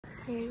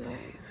Hey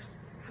guys,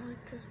 I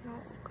like this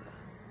not good.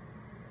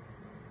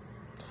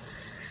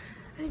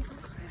 Hey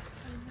guys,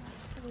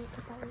 I wake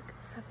up at like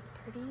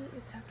 7:30.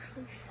 It's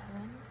actually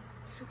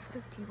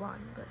 6:51,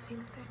 but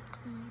same thing.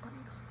 Got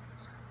me coffee,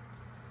 so.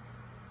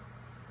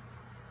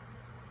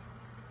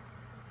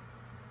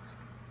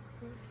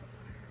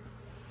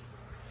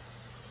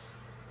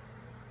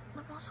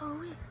 I'm also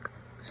awake,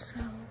 so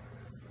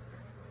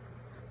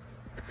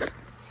yeah.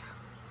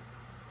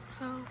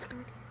 So get to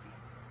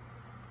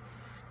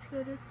go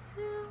to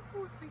zoo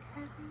with my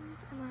cousins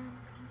and then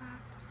come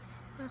back,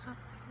 go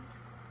shopping,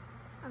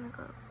 and then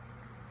go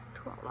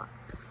to our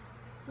lives.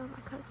 No,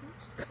 my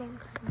cousins, same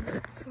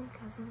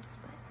cousins,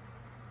 but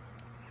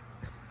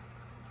yeah.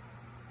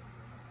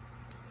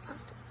 So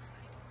let's do this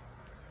thing.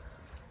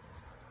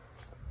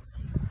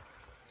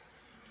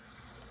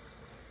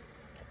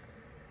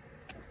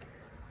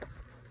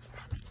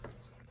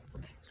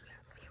 Okay, so we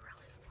have to be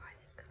really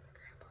quiet because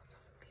Grandpa's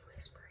gonna be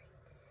whispering.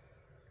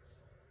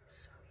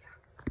 So yeah.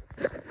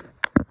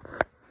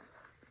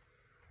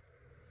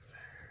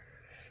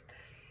 First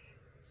day.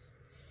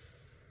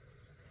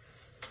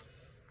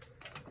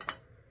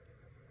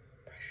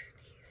 Brush your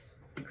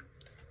teeth.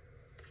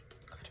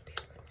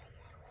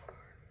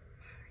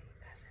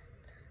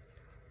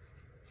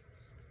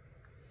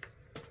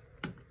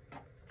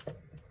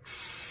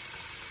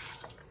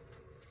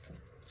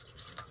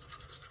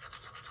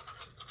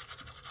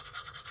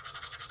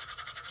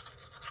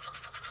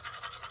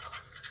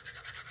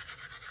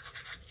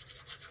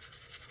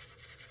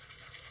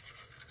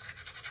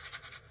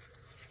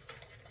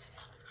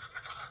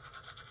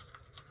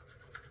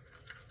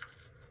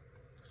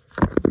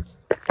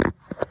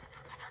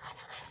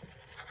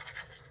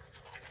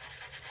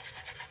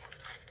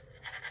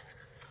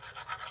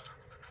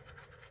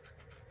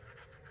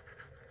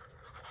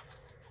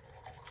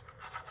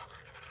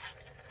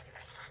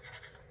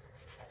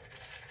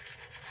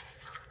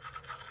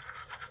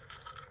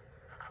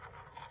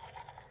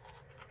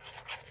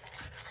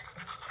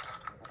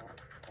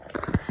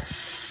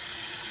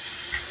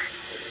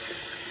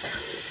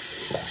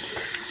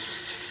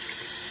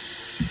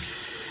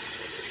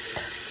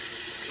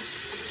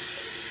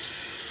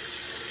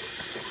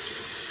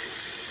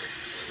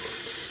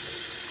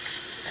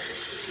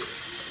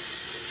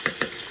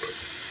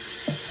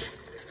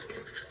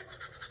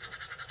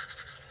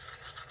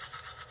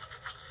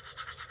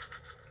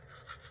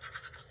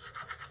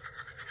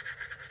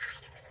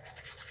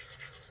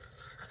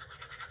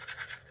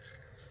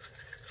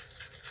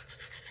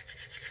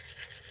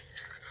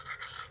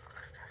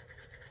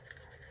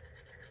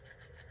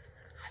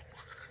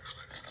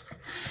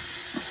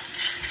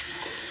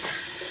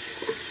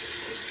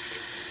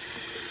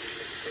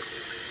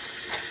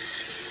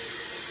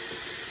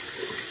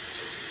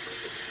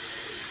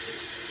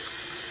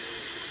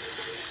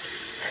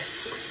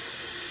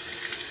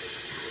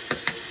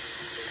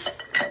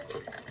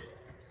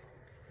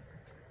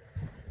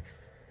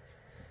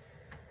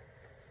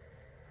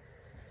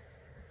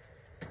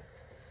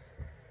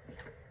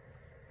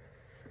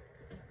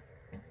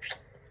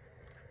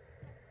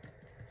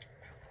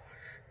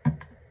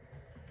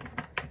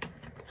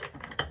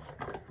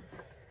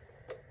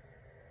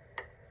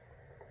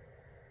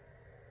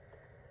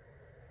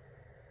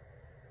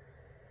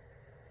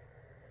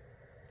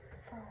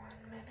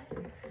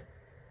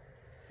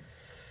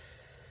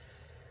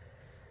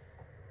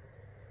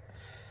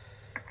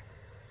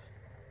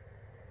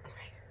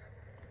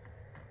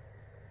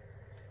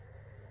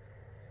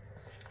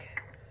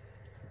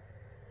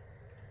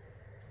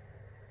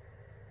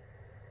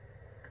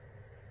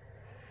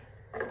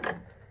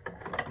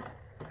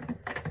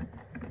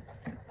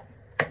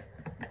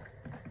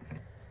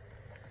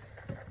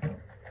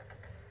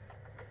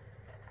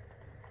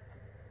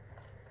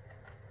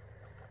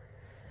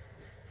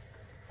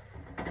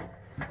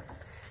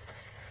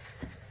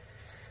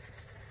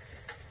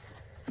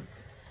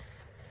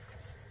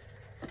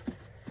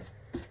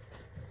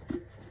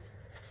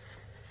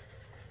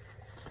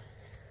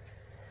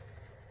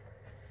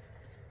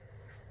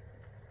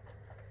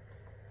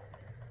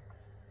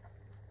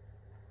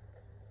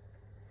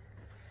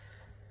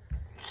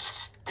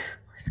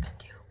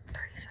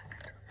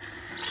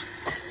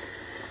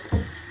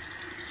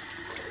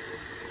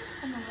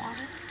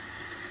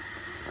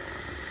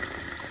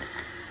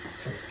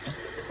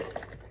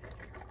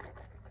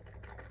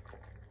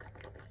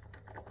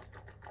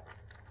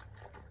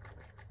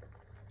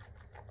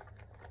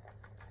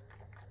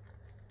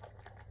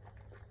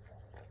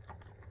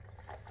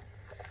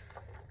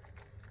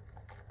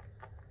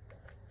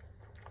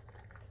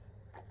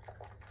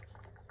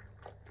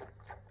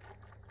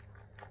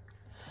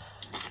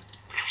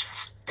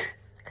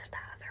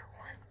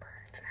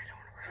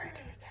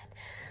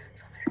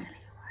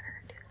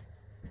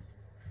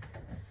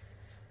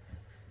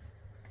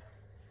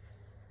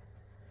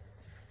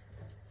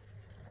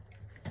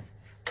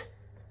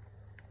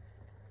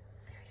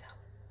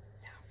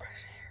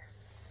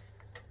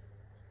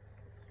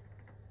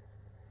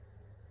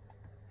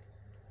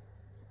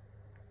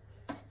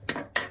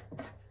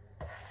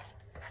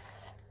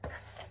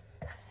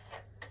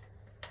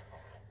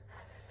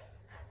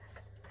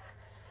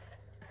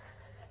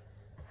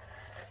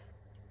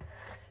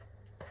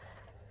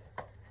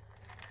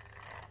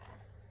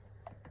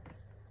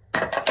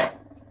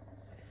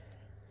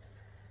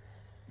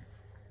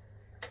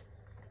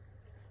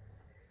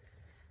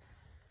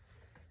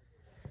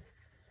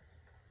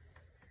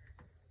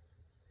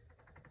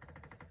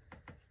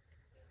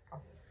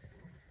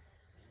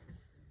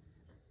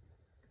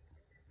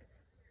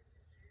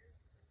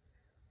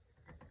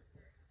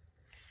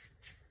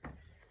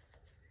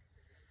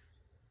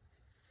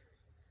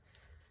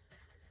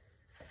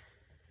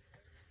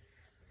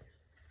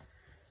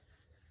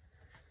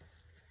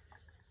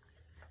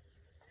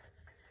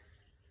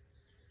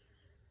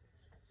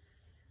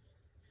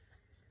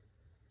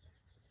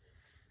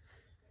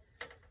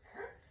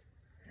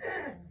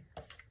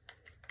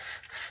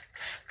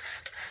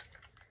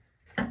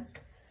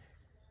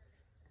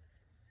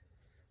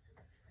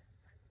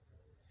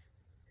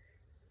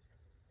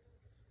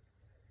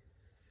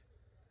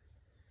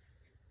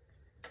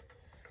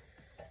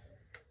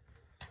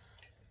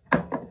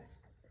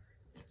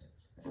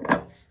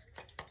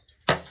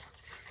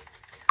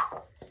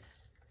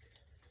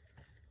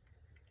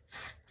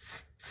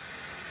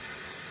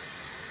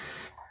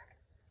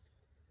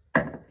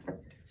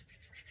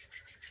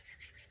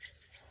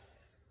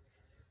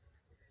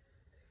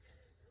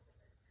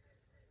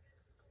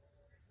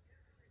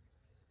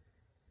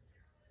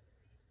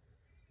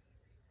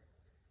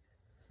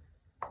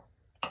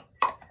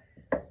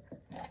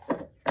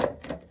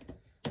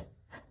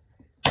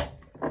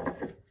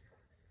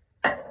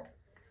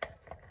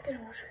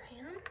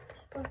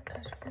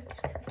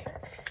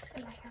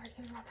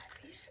 clean all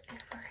my face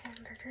and our hands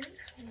are dirty,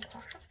 so we need to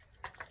wash them.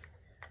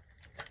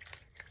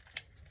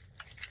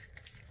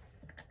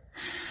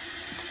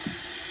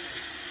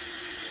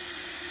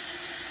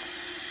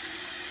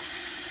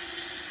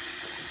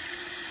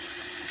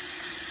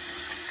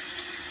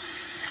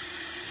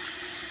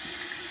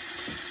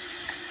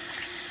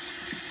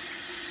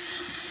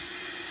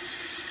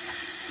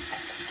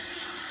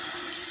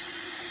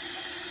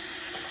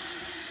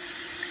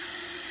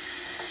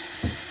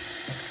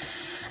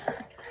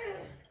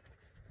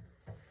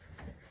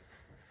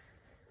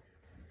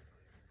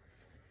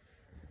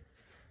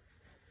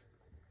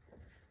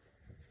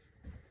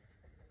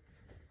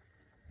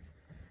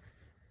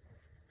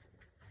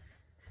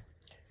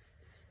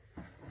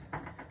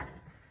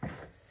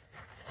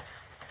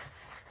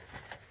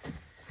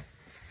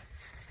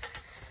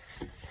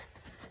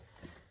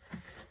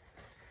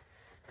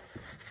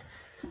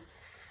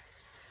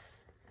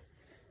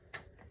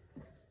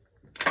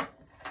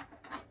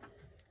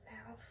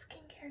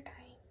 Skincare time.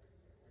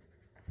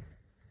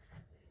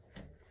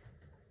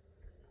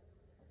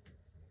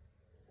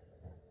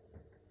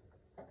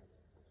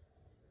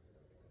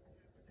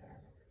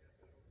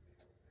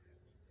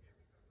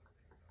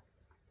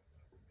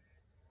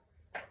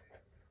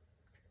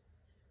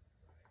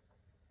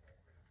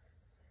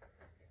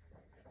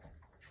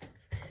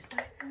 This is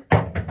my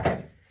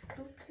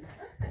oopsies.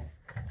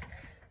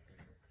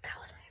 That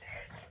was my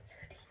entire skincare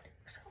routine.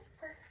 So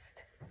first,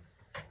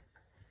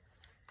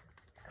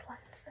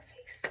 cleanse the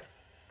face.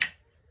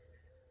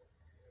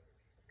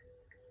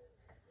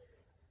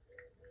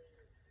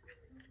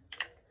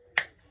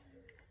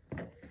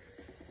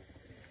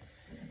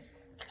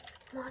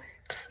 Water.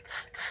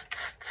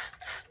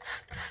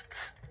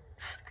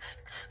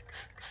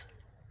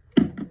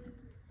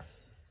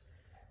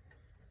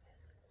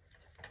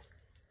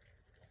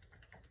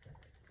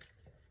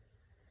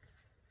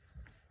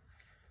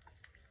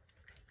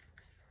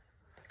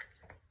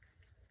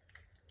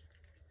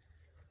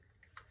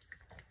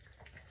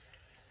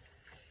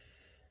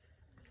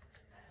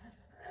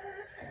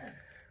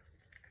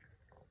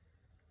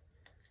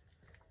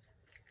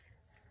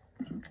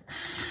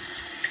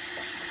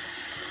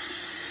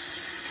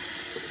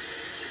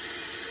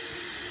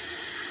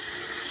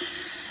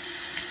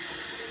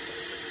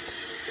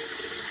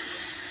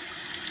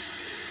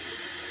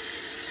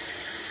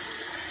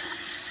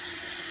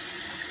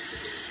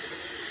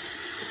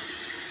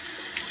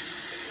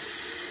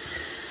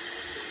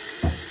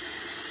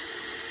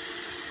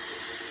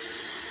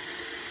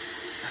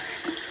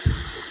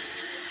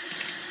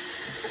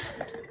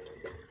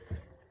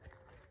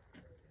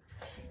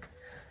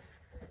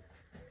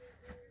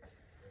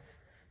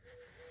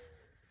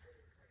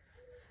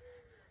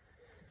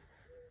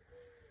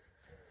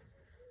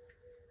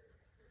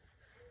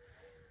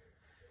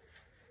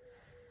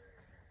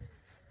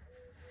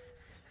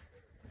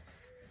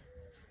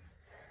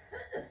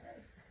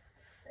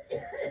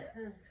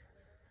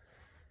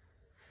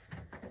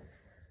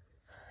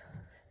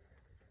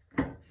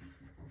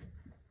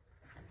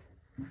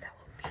 That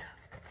woke me up.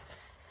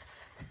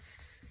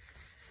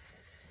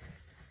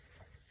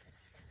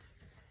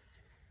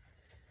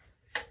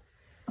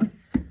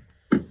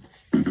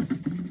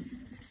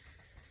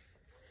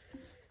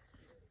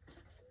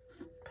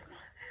 But I'm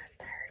not as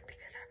tired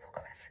because I woke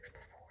up at 6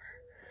 before.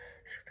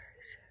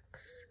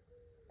 6:36.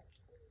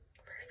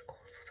 First goal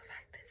was the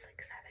fact that it's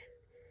like 7.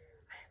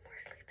 I had more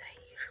sleep than I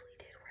usually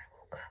did when I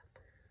woke up.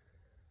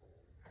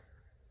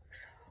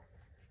 So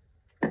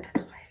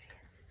that's why I see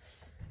it.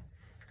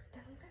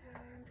 Then I'm gonna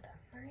add the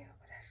Mario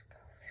Badescu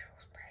visual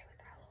spray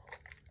with aloe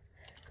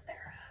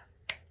vera.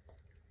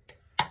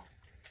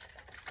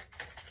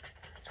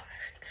 Just wanna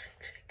shake,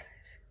 shake, shake,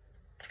 guys.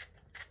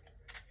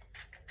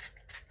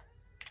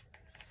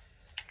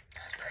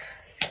 That's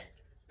perfect.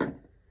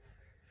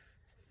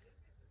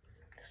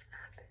 Just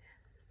add it in.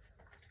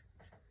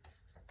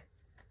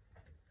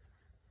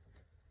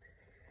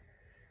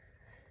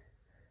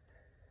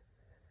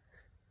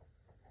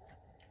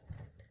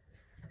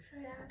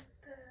 Should I add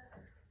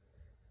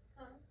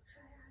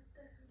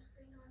the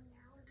sunscreen on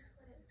now and just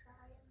let it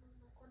dry, and then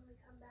like when we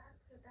come back,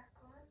 put it back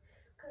on?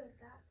 Cause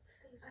that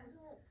stays on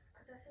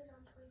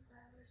 24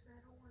 hours, and I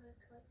don't want it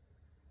to like.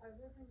 I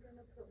wasn't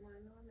gonna put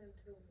mine on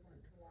until we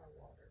went to our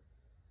water.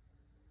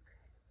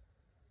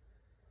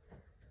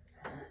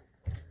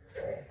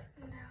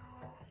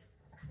 Now,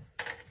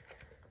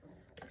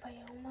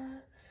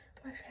 Bioma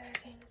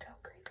moisturizing gel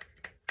cream.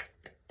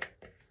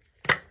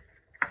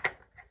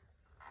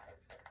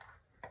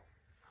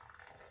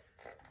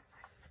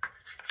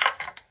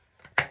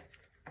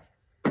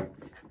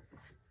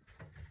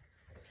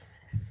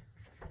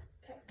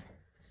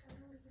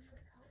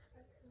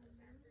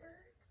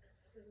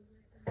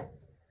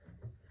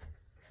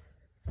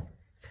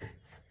 Okay,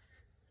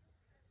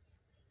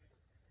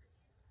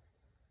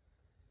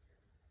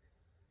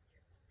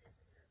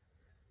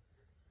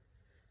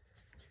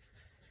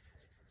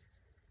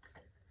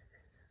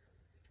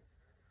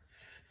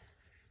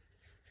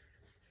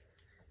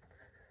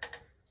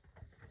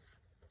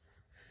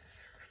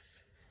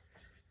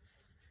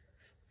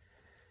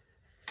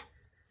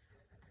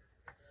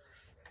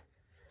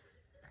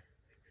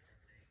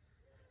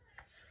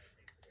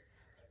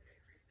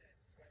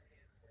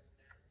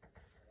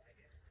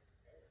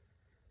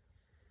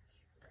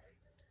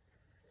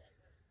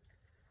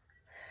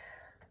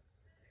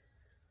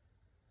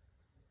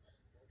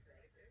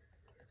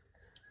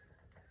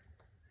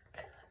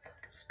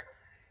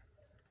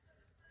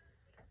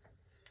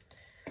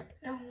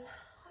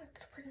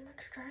 pretty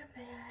much dry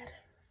bad.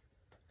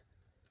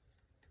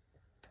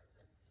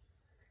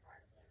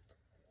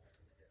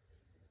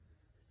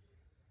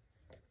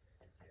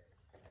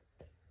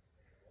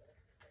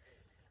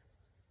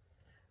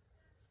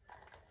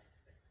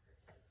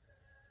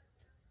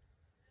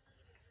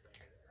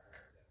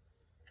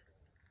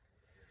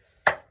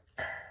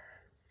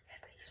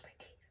 As I use my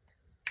teeth.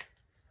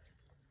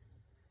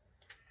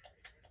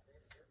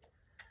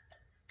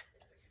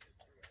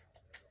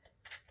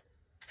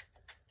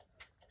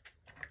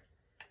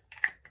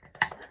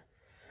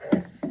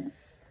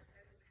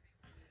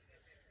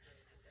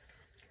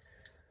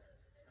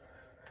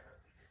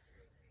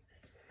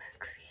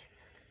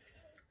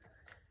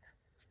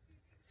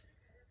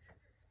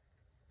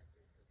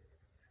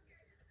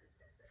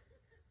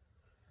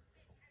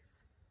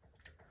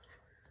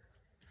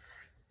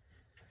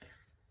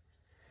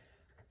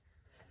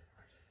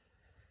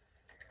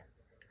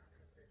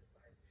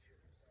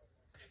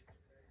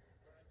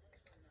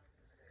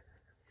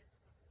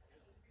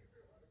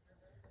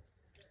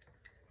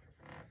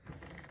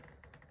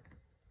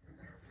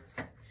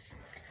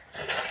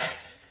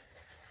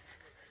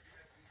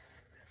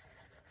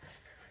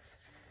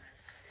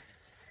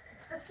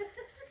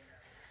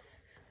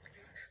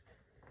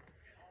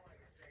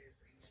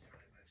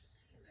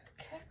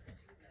 Okay.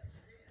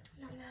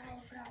 Now a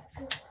little bit of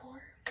alcohol.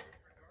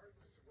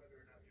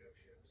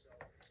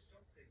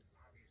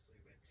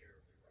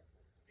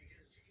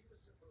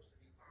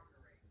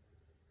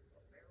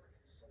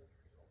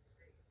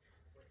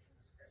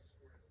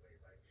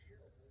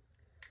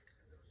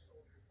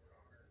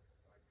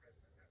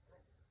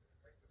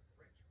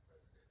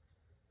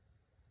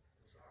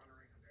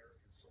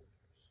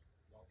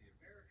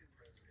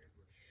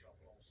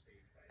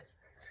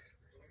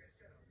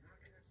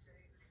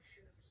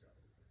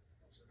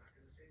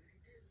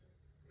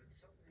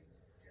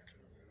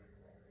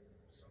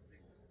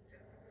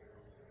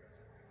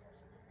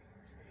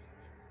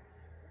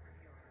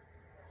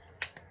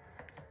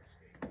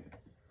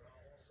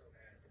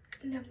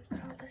 And then put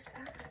all this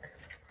back.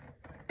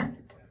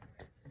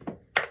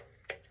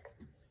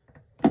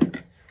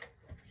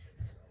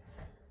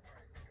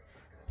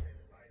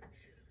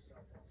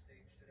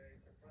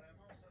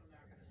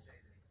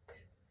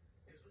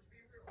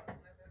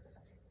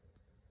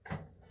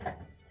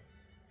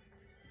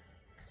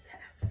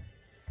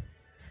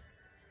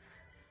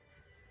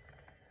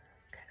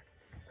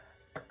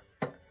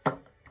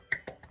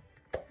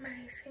 My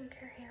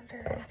skincare hands are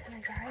already kind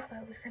of dry, but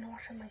we're gonna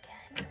wash them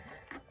again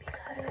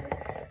because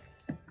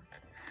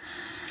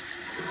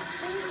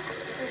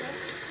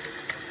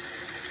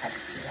I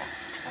just do that.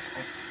 That's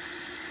my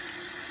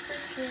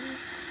routine.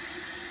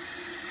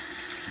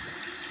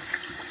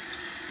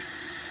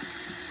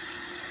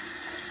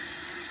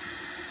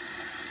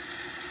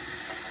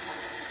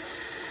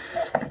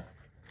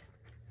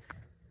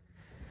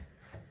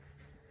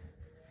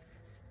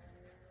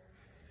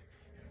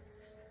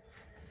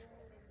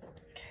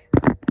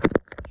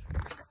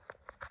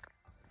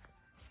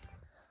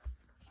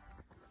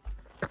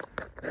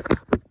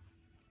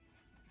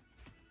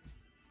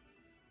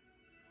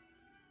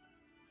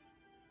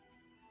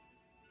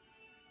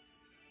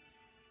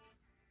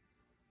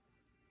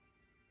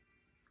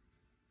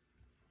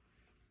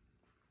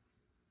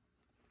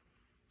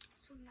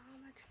 So now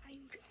I'm gonna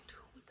change it to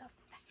the back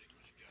like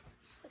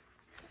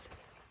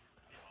this.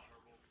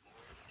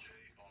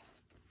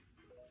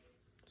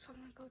 So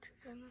I'm gonna go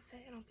change in the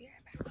fit and I'll be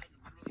right back.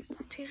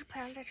 Change the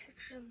plans, I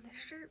changed in this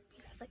shirt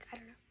because like I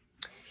don't know.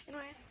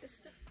 Anyway,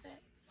 this is the fit.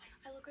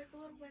 I look like a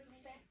little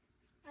Wednesday.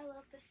 I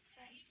love this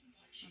fit.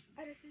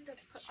 I just need to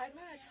put, I'm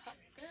gonna tuck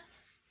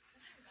this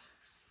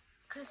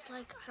because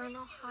like I don't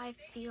know how I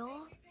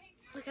feel.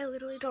 Like I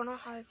literally don't know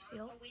how I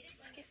feel.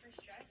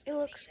 It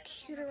looks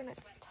cuter when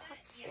it's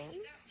tucked in.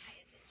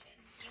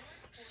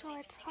 So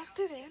I tucked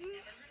it in.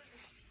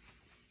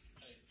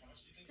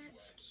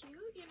 It's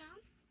cute, you know.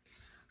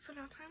 So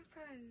now time for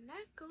a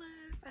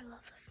necklace. I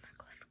love this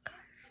necklace,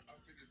 guys.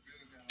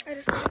 I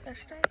just got it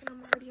yesterday and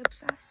I'm already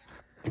obsessed.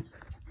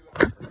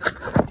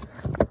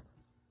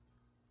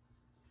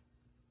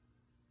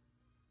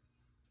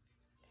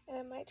 And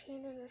I might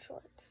change into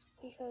shorts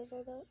because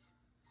of the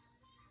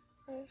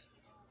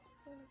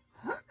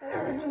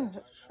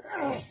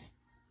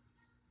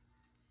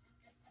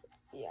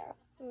yeah,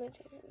 I'm gonna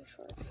change into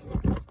shorts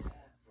because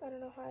I don't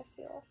know how I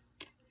feel.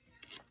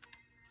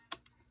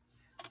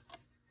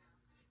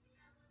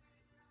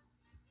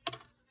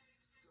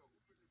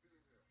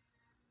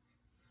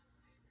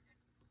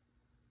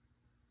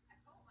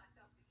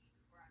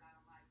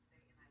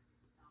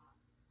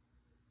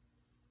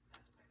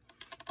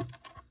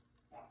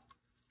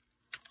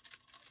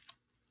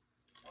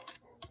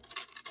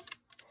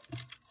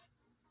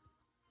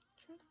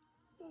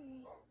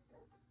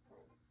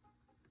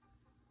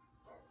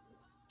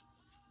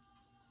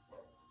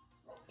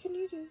 Can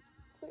you do?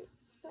 Wait,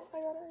 no, I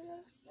got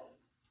it.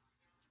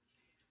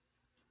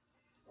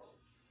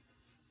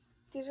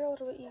 These are a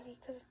little bit easy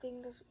because the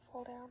thing doesn't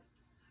fall down.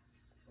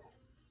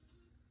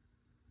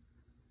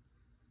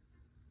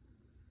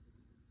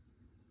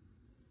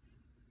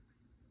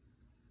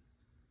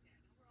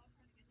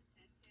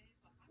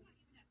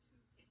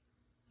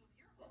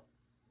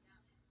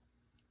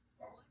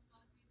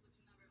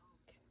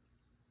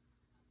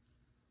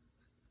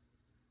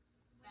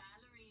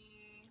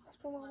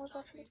 my mom was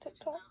watching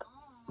TikTok.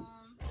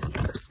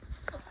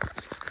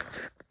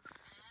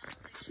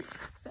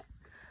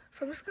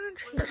 So I'm just gonna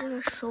change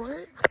into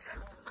shorts.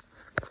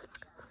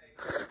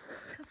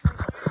 Cause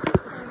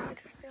I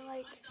just feel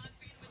like.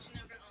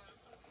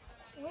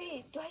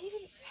 Wait, do I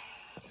even?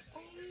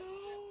 Oh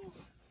no.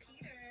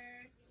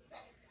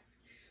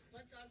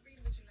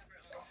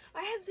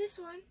 I have this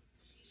one.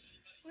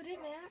 Would it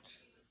match?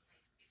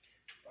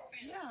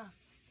 Yeah.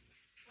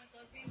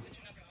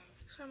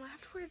 So I might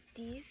have to wear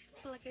these,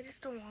 but like I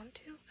just don't want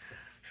to.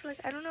 So like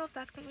I don't know if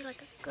that's gonna be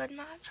like a good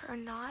match or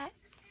not.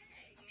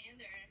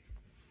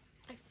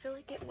 I feel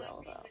like it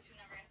will though,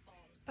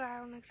 but I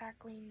don't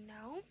exactly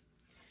know.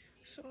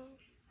 So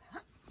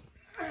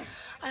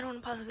I don't want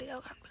to pause the video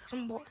again because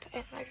I'm bored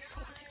and I just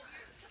want to.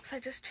 So I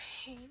just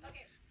changed.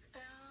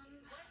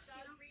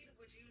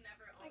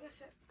 I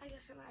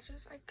guess it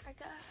matches. I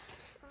guess.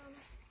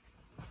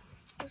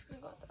 I'm just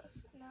gonna go with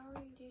this. Now we're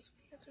gonna do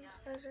pants and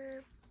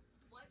pleasure.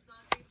 What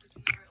dog breed would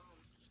you never own?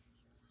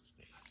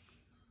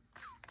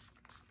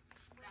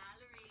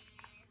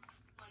 Valerie,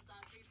 what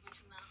dog breed would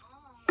you not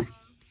own?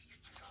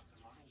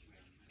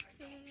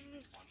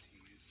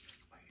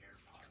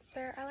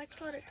 There, I like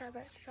to let it dry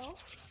by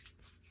itself.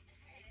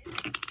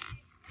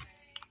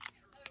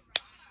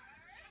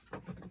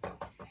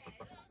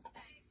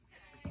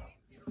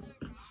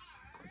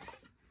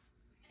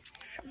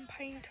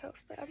 Champagne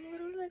toast. I'm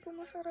literally like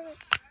almost out of it.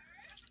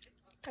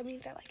 That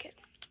means I like it.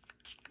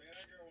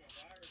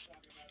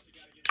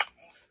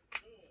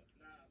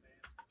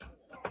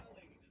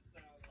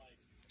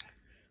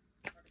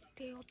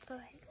 Deal with the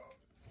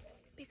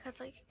because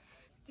like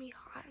me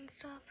hot and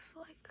stuff. So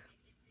like,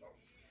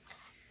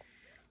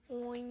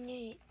 why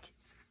not?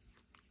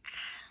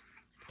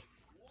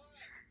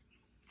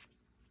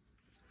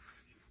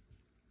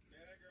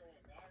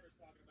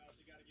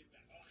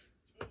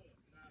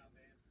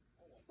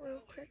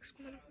 Real quick,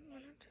 minute.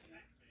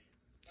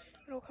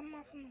 It'll come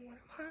off in the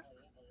water park.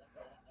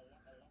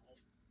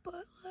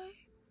 But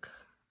like,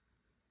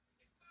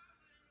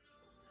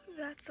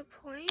 that's the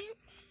point.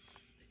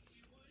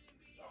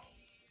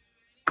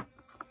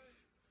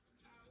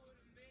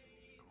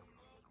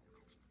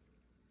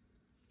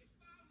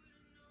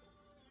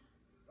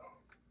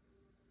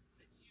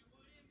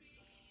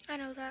 I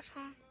know that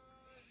song.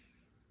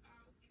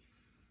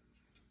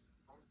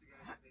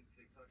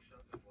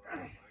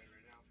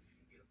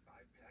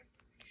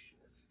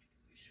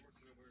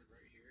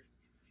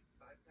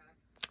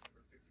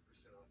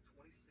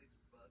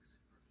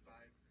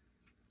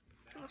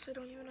 I also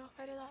don't even know if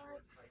I did that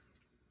right.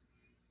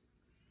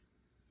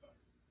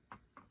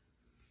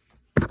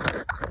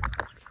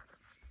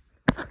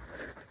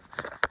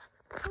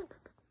 Oh,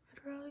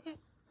 that's really good.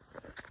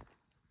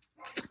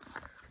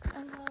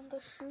 And then the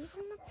shoes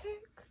I'm gonna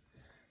pick.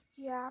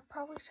 Yeah,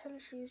 probably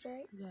tennis shoes,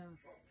 right? Yes.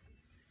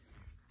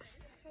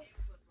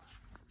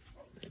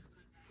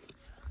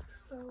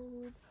 So,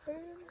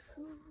 tennis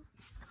shoes.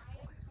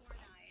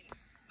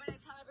 But I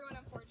tell everyone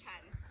I'm 4'10".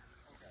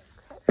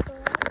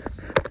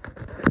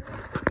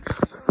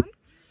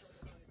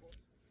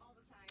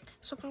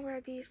 So I'm gonna wear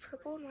these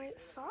purple and white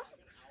socks.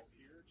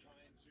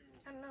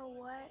 I don't know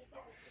what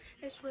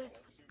is with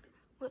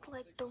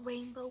like the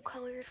rainbow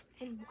colors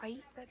and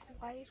white. Like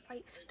why is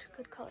white such a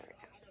good color right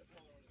now?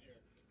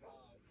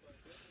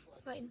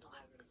 White and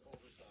black.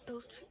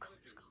 Those two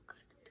colors go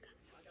good together.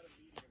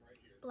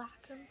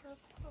 Black and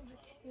purple are the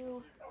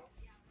two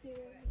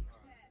very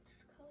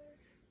matched colors.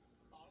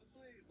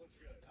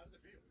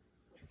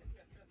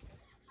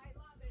 I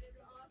love it. It's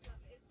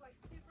awesome. It's like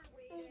super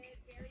weighted,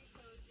 very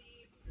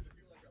cozy.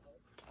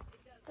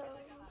 It does feel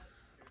like a hug.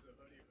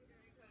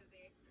 Very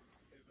cozy.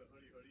 Is the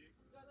hoodie?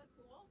 Do I look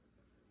cool?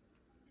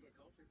 You look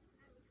comfy.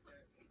 And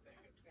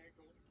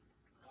cool.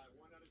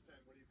 1 out of 10,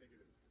 what do you think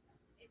it is?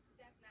 It's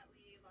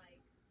definitely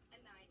like a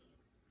 9.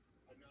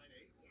 A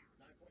 9.8? Yeah.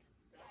 9 point?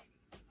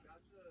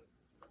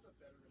 That's a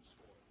veteran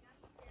score.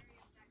 That's a very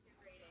objective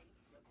rating.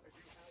 If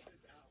you had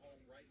this at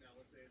home right now,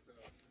 let's say it's a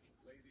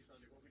lazy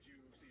Sunday, what would you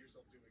see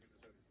yourself doing in this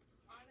hoodie?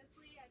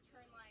 Honestly, I'd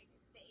turn like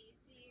the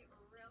AC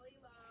really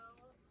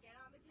low, get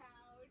on the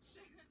couch,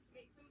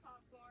 make some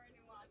popcorn,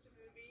 and watch a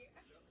movie.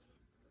 Yep.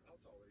 How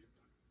tall are you?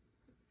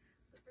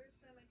 The first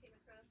time I came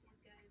across these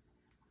guys,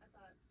 I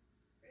thought,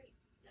 great,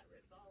 got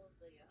rid of all of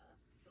the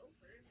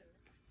gophers and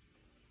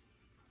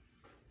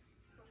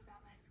what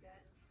about my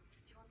skirt?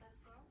 Do you want that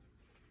as well?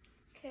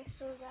 Okay,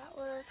 so that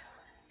was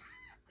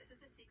This is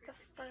a secret the to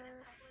seen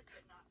in first public,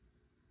 but not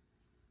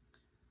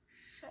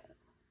shoe.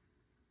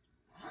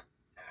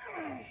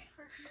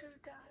 First shoe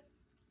done.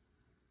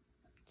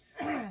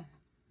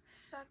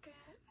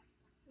 Second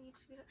needs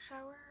to be the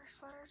shower or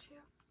sweater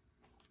too.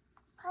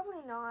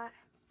 Probably not.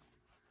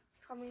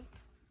 So I mean,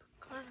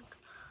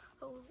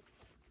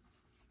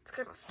 it's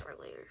gonna start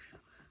later. So.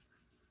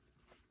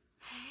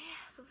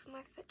 So this is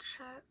my fit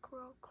check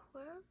real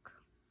quick.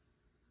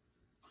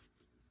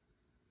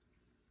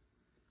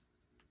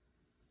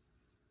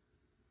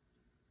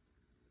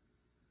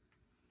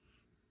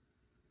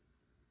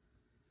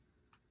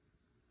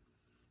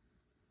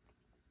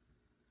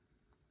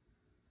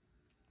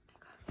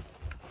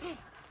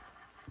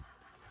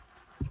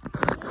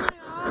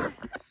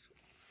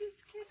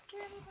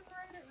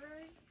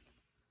 right.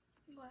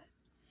 But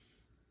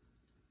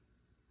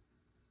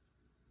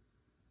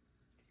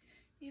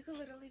you could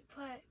literally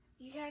put,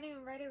 you can't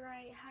even write it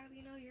right. How do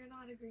you know you're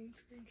not a green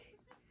screen kid?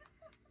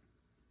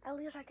 At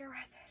least I can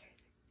write that.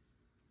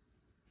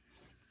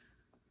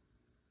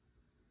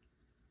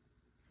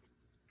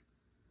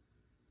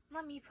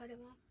 Let me put him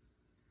on.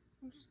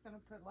 I'm just gonna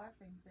put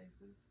laughing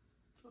faces.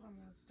 That's what I'm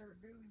gonna start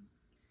doing.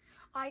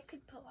 I could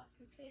put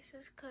laughing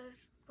faces,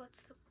 cause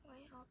what's the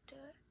point? I'll do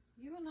it.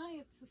 You and I,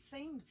 it's the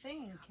same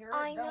thing. Carrot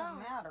I know. don't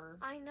matter.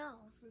 I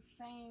know. It's the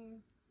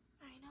same.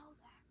 I know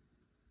that.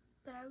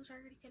 But I was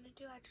already gonna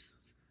do it. I just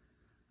was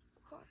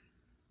recording.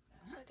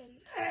 So I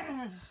didn't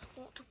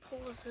want to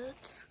pause it,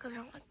 cause I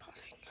don't like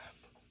pausing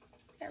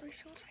every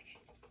single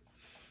second.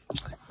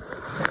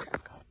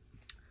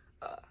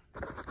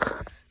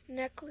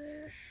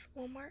 Necklace,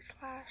 Walmart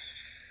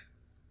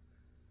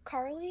 /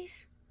 Carly's?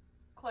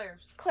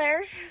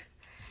 Claire's.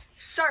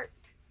 Shirt.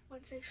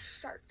 Wednesday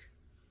shirt.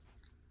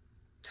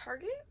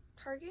 Target.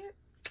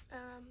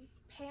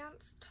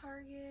 Pants,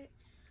 Target.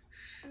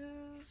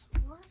 Shoes.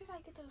 Where did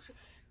I get those shoes?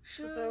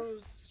 Shoes.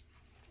 Those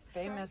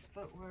famous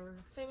footwear.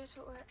 Famous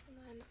footwear. And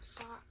then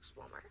socks,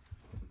 Walmart.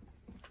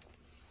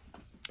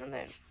 And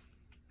then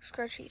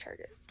scrunchie,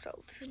 Target.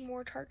 So this is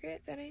more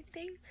Target than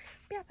anything.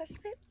 Yeah, that's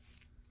it.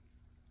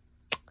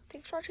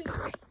 Thanks for watching.